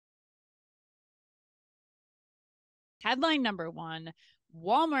Headline number one,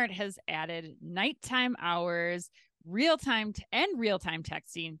 Walmart has added nighttime hours, real-time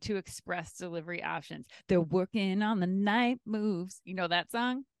texting to express delivery options. They're working on the night moves. You know that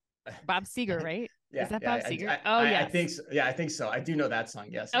song? Bob Seger, right? Is Yeah, that Bob yeah, Seger? Oh, I yes. think so. Yeah, I think so. I do know that song.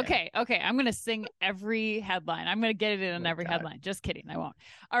 Yes, yeah. Okay, okay. I'm going to sing every headline. I'm going to get it Oh in my every God. headline. Just kidding. I won't.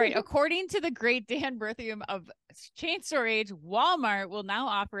 All right. According to the great Dan Berthium of Chain Store Age, Walmart will now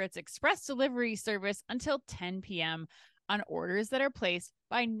offer its express delivery service until 10 p.m. on orders that are placed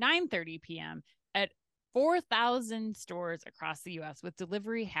by 9:30 p.m. at 4,000 stores across the U.S., with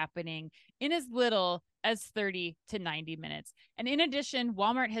delivery happening in as little as 30 to 90 minutes. And in addition,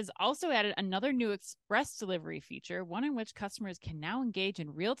 Walmart has also added another new express delivery feature, one in which customers can now engage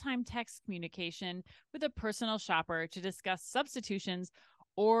in real-time text communication with a personal shopper to discuss substitutions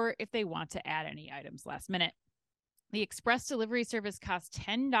or if they want to add any items last minute. The express delivery service costs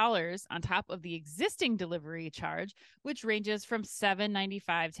 $10 on top of the existing delivery charge, which ranges from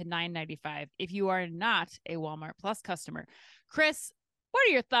 $7.95 to $9.95 if you are not a Walmart Plus customer. Chris, what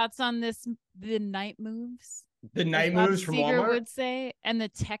are your thoughts on this? The night moves, The as night Bob moves from Seger Walmart. would say, and the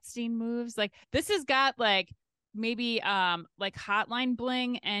texting moves. Like this has got like maybe like Hotline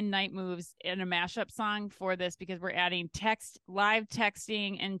Bling and Night Moves in a mashup song for this, because we're adding live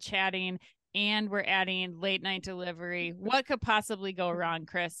texting and chatting, and we're adding late night delivery. What could possibly go wrong,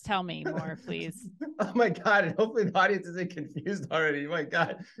 Chris? Tell me more, please. Oh my God. And hopefully the audience isn't confused already. My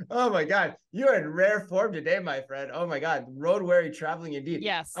God. Oh my God. You're in rare form today, my friend. Oh my God. Road weary traveling indeed. All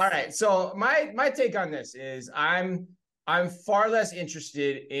Yes. right. So my take on this is I'm far less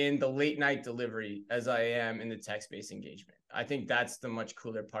interested in the late night delivery as I am in the text-based engagement. I think that's the much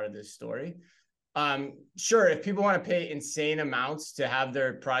cooler part of this story. Sure, if people want to pay insane amounts to have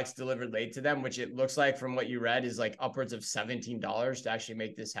their products delivered late to them, which it looks like from what you read is like upwards of $17 to actually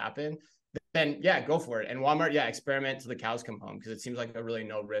make this happen, then yeah, go for it. And Walmart, yeah, experiment till the cows come home, because it seems like a really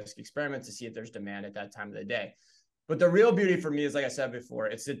no risk experiment to see if there's demand at that time of the day. But the real beauty for me is, like I said before,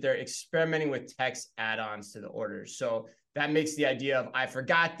 it's that they're experimenting with text add-ons to the orders. So that makes the idea of I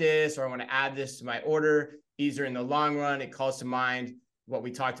forgot this or I want to add this to my order easier in the long run. It calls to mind what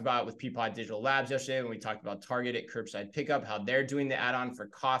we talked about with Peapod Digital Labs yesterday when we talked about Target at curbside pickup, how they're doing the add-on for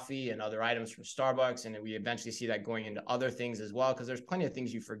coffee and other items from Starbucks. And we eventually see that going into other things as well, because there's plenty of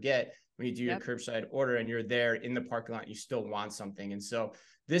things you forget when you do your curbside order and you're there in the parking lot, you still want something. And so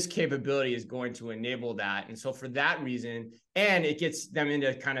this capability is going to enable that. And so for that reason, and it gets them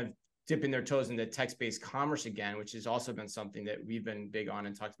into kind of dipping their toes into text-based commerce again, which has also been something that we've been big on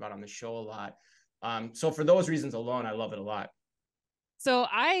and talked about on the show a lot. So for those reasons alone, I love it a lot. So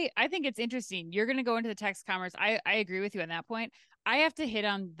I think it's interesting. You're going to go into the text commerce. I agree with you on that point. I have to hit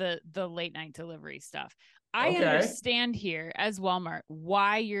on the late night delivery stuff. I Okay. understand here as Walmart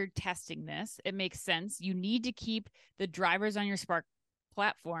why you're testing this. It makes sense. You need to keep the drivers on your Spark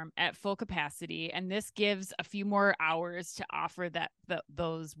platform at full capacity, and this gives a few more hours to offer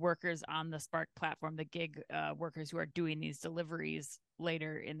those workers on the Spark platform, the gig workers who are doing these deliveries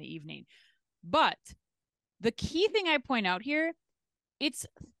later in the evening. But the key thing I point out here, it's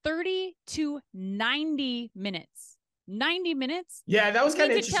 30 to 90 minutes. 90 minutes? Yeah, that was You kind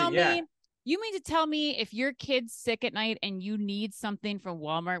mean of to tell interesting. Yeah. me you mean to tell me if your kid's sick at night and you need something from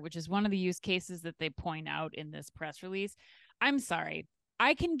Walmart, which is one of the use cases that they point out in this press release, I'm sorry.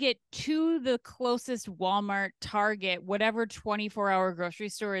 I can get to the closest Walmart, Target, whatever 24-hour grocery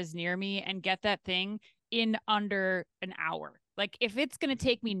store is near me and get that thing in under an hour. Like if it's going to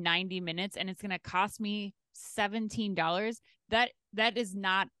take me 90 minutes and it's going to cost me $17, that is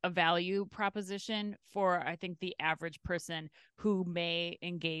not a value proposition for, I think, the average person who may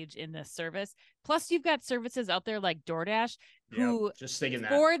engage in this service. Plus, you've got services out there like DoorDash Yep. who, Just thinking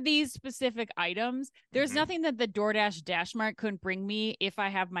that. for these specific items, there's nothing that the DoorDash Dash Mart couldn't bring me if I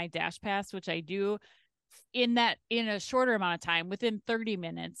have my Dash Pass, which I do, in a shorter amount of time, within 30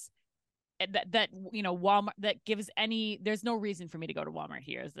 minutes. That Walmart, that gives any, there's no reason for me to go to Walmart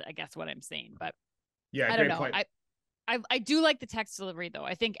here, is I guess what I'm saying. But Yeah, I don't great know. point. I do like the text delivery though.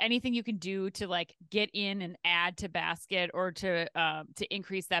 I think anything you can do to like get in and add to basket or to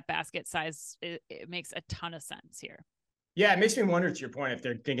increase that basket size, it makes a ton of sense here. Yeah, it makes me wonder, to your point, if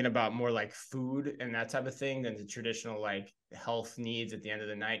they're thinking about more like food and that type of thing than the traditional like health needs at the end of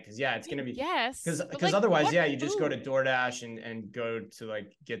the night. Because yeah, it's gonna be Yes, but because like otherwise, what yeah, you just go to food? DoorDash and go to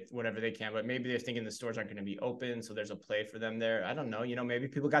like get whatever they can. But maybe they're thinking the stores aren't going to be open, so there's a play for them there. I don't know. Maybe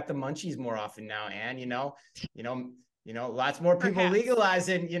people got the munchies more often now, and lots more people Perhaps.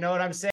 legalizing. You know what I'm saying?